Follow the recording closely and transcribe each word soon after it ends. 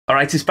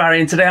Alright, it's Barry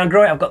and today on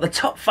Grow It I've got the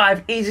top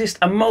 5 easiest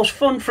and most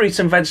fun fruits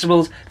and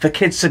vegetables for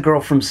kids to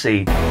grow from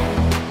seed.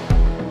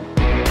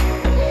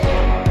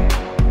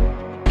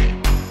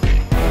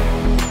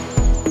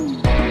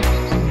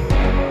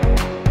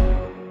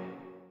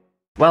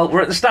 Well,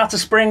 we're at the start of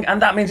spring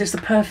and that means it's the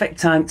perfect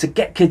time to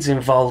get kids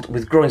involved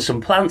with growing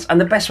some plants,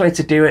 and the best way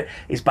to do it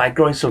is by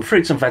growing some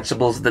fruits and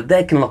vegetables that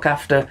they can look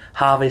after,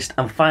 harvest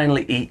and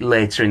finally eat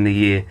later in the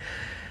year.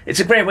 It's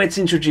a great way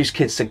to introduce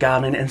kids to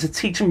gardening and to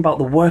teach them about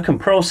the work and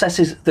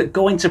processes that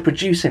go into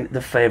producing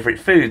their favourite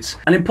foods.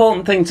 An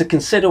important thing to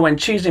consider when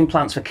choosing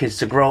plants for kids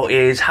to grow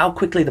is how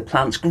quickly the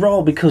plants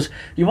grow, because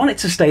you want it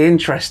to stay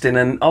interesting,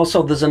 and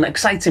also there's an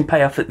exciting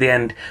payoff at the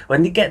end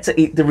when you get to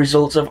eat the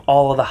results of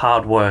all of the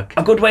hard work.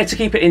 A good way to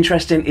keep it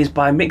interesting is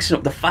by mixing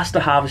up the faster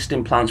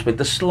harvesting plants with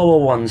the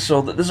slower ones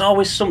so that there's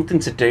always something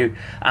to do,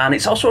 and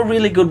it's also a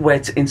really good way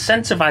to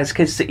incentivise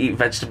kids to eat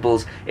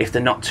vegetables if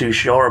they're not too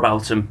sure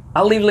about them.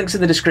 I'll leave links in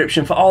the description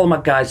for all of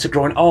my guides to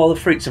growing all the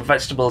fruits and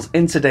vegetables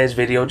in today's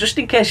video, just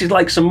in case you'd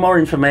like some more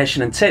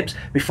information and tips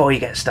before you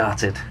get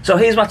started. So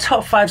here's my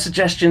top 5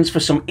 suggestions for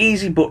some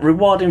easy but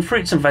rewarding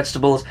fruits and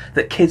vegetables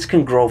that kids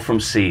can grow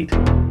from seed.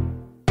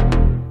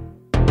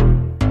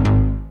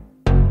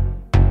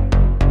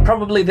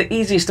 Probably the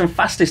easiest and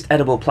fastest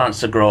edible plants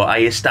to grow are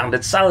your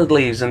standard salad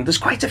leaves, and there's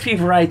quite a few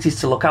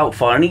varieties to look out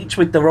for, and each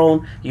with their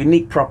own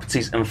unique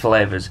properties and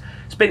flavours.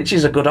 Spinach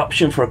is a good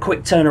option for a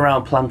quick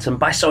turnaround plant, and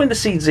by sowing the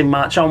seeds in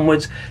March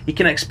onwards you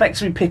can expect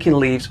to be picking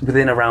leaves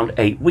within around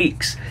 8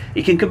 weeks.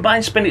 You can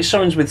combine spinach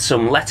sowings with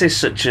some lettuce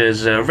such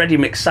as a ready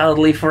mixed salad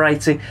leaf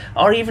variety,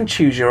 or even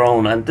choose your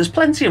own, and there's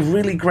plenty of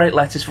really great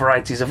lettuce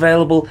varieties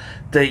available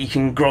that you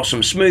can grow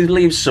some smooth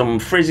leaves, some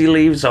frizzy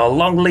leaves or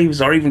long leaves,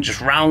 or even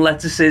just round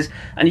lettuces,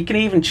 and you can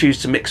even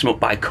choose to mix them up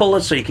by colour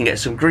so you can get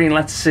some green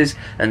lettuces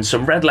and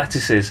some red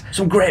lettuces.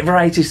 Some great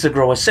varieties to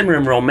grow are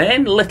Cimarron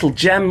Romaine, Little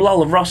Gem,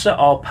 Lola Rossa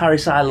or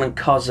Paris Island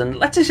Cos, and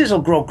lettuces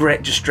will grow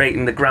great just straight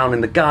in the ground in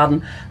the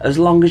garden as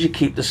long as you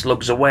keep the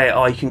slugs away,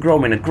 or you can grow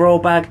them in a grow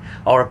bag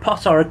or a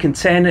pot or a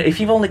container if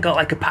you've only got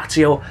like a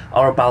patio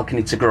or a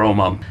balcony to grow them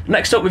on.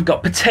 Next up we've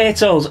got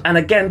potatoes, and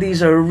again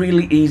these are a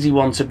really easy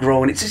one to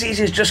grow, and it's as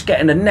easy as just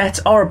getting a net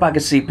or a bag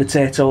of seed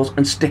potatoes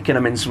and sticking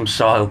them in some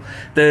soil.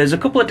 There's a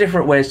couple of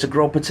different ways to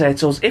grow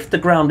potatoes if the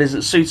ground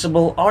isn't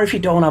suitable or if you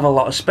don't have a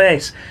lot of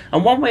space,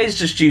 and one way is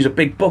just use a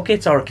big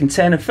bucket or a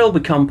container filled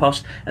with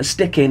compost and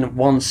stick in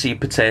 1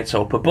 seed potato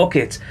per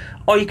bucket,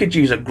 or you could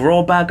use a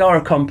grow bag or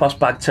a compost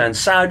bag turned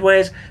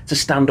sideways to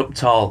stand up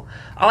tall.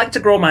 I like to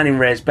grow mine in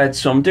raised beds,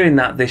 so I'm doing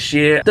that this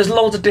year. There's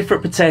loads of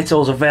different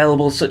potatoes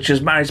available such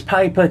as Maris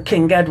Piper,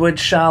 King Edward,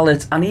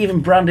 Charlotte and even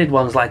branded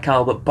ones like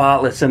Albert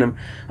Bartlett, and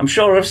I'm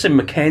sure I've seen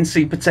McCain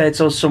seed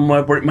potatoes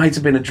somewhere, but it might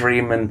have been a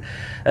dream, and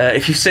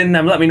if you've seen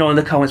them let me know in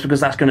the comments because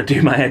that's going to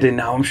do my head in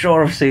now. I'm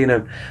sure I've seen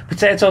them.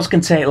 Potatoes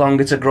can take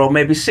longer to grow,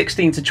 maybe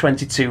 16 to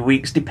 22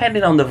 weeks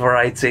depending on the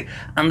variety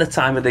and the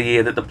time of the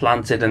year that they're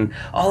planted, and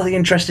all the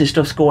interesting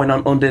stuff's going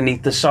on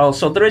underneath the soil,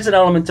 so there is an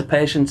element of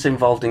patience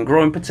involved in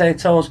growing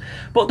potatoes,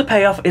 but the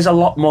payoff is a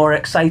lot more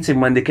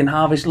exciting when they can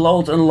harvest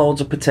loads and loads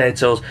of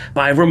potatoes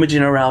by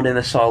rummaging around in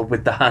the soil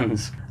with their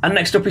hands. And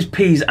next up is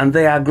peas, and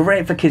they are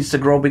great for kids to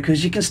grow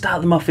because you can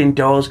start them off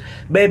indoors,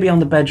 maybe on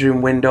the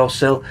bedroom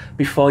windowsill,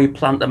 before you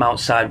plant them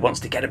outside once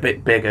they get a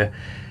bit bigger.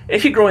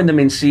 If you're growing them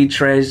in seed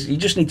trays, you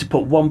just need to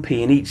put 1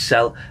 pea in each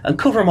cell and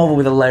cover them over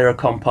with a layer of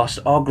compost,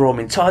 or grow them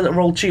in toilet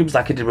roll tubes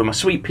like I did with my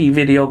sweet pea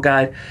video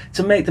guide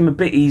to make them a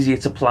bit easier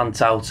to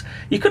plant out.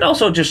 You could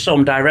also just sow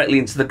them directly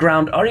into the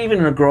ground or even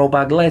in a grow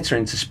bag later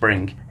into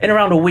spring. In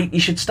around a week you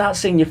should start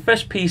seeing your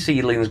first pea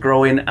seedlings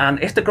growing,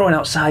 and if they're growing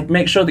outside,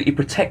 make sure that you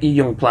protect your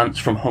young plants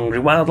from hungry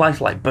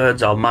wildlife like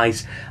birds or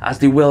mice, as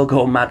they will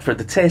go mad for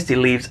the tasty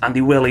leaves and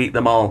they will eat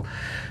them all.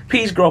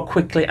 Peas grow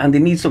quickly and they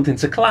need something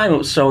to climb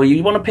up, so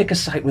you want to pick a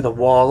site with a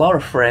wall or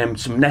a frame,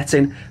 some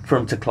netting for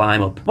them to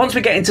climb up. Once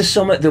we get into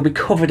summer they'll be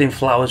covered in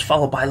flowers,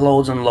 followed by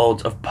loads and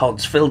loads of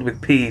pods filled with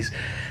peas.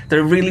 They're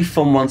a really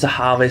fun one to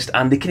harvest,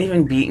 and they can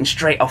even be eaten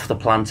straight off the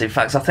plant. In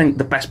fact, I think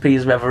the best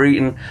peas I've ever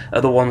eaten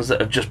are the ones that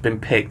have just been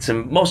picked,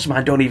 and most of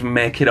mine don't even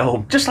make it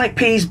home. Just like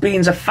peas,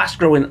 beans are fast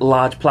growing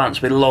large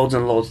plants with loads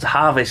and loads to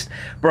harvest.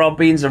 Broad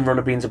beans and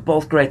runner beans are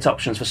both great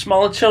options for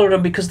smaller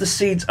children because the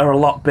seeds are a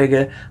lot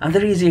bigger and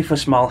they're easier for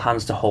small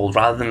hands to hold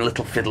rather than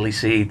little fiddly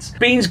seeds.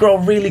 Beans grow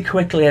really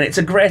quickly, and it's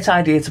a great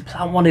idea to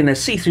plant one in a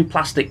see-through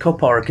plastic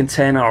cup or a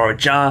container or a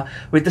jar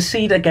with the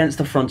seed against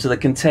the front of the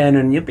container,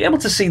 and you'll be able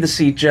to see the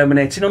seed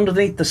germinating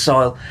underneath the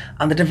soil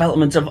and the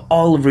development of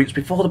all the roots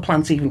before the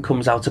plant even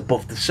comes out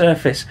above the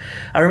surface.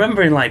 I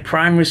remember in like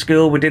primary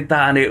school we did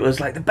that and it was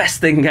like the best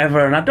thing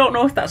ever, and I don't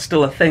know if that's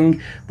still a thing,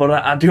 but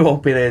I do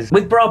hope it is.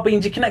 With broad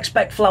beans you can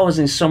expect flowers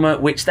in summer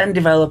which then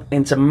develop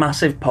into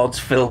massive pods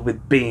filled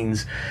with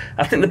beans.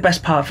 I think the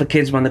best part for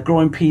kids when they're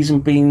growing peas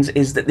and beans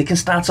is that they can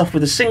start off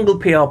with a single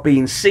pea or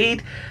bean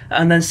seed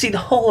and then see the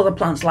whole of the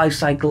plant's life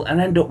cycle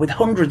and end up with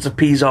hundreds of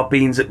peas or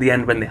beans at the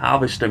end when they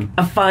harvest them.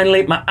 And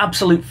finally, my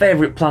absolute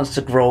favourite plants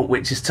to grow grow,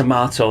 which is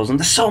tomatoes. And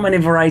there's so many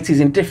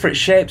varieties in different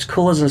shapes,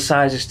 colours and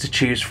sizes to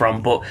choose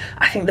from, but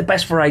I think the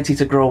best variety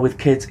to grow with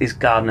kids is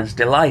Gardener's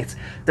Delight.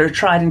 They're a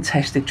tried and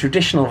tested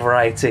traditional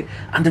variety,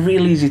 and they're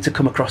really easy to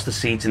come across the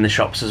seeds in the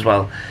shops as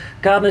well.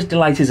 Gardener's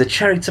Delight is a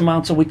cherry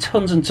tomato with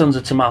tons and tons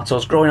of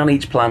tomatoes growing on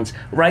each plant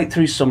right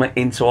through summer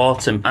into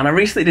autumn. And I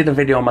recently did a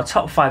video on my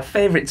top 5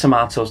 favourite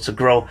tomatoes to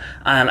grow,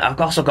 and I've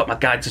also got my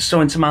guide to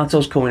sowing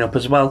tomatoes coming up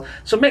as well,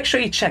 so make sure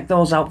you check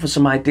those out for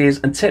some ideas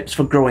and tips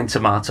for growing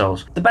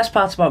tomatoes. The best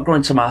part about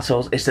growing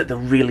tomatoes is that they're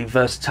really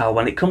versatile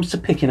when it comes to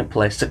picking a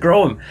place to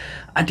grow them.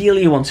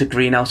 Ideally you want a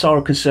greenhouse or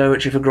a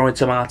conservatory for growing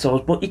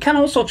tomatoes, but you can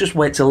also just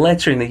wait till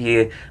later in the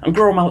year and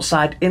grow them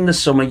outside in the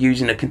summer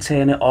using a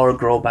container or a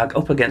grow bag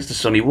up against a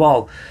sunny wall.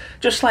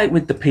 Just like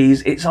with the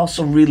peas, it's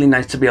also really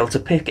nice to be able to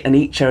pick and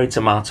eat cherry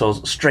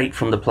tomatoes straight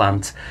from the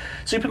plant.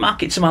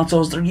 Supermarket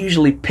tomatoes, they're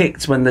usually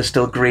picked when they're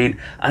still green,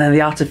 and then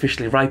they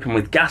artificially ripen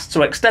with gas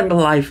to extend the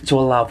life to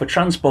allow for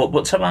transport,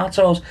 but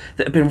tomatoes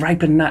that have been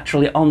ripened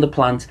naturally on the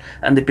plant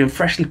and they've been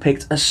freshly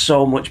picked are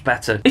so much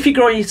better. If you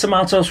grow your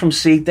tomatoes from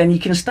seed, then you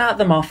can start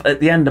them off at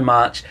the end of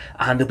March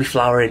and they'll be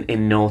flowering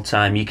in no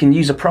time. You can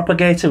use a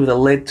propagator with a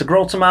lid to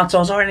grow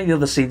tomatoes or any of the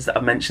other seeds that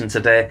I've mentioned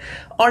today,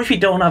 or if you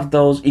don't have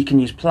those, you can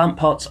use plant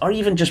pots or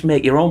even just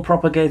make your own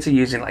propagator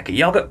using like a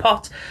yogurt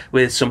pot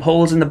with some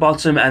holes in the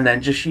bottom, and then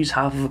just use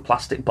half of a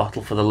plastic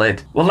bottle for the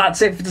lid. Well,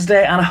 that's it for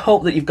today, and I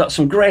hope that you've got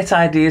some great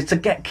ideas to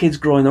get kids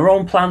growing their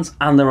own plants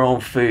and their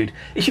own food.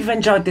 If you've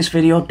enjoyed this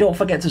video, don't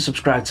forget to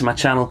subscribe to my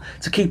channel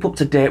to keep up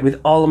to date with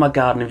all of my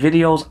gardening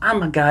videos and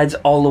my guides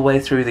all the way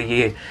through the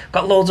year.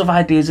 Got loads of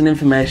ideas and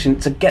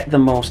information to get the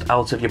most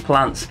out of your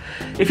plants.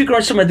 If you're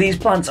growing some of these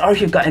plants, or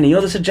if you've got any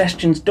other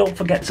suggestions, don't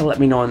forget to let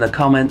me know in the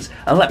comments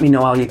and let me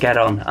know how you get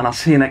on, and I'll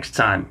see you next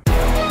time.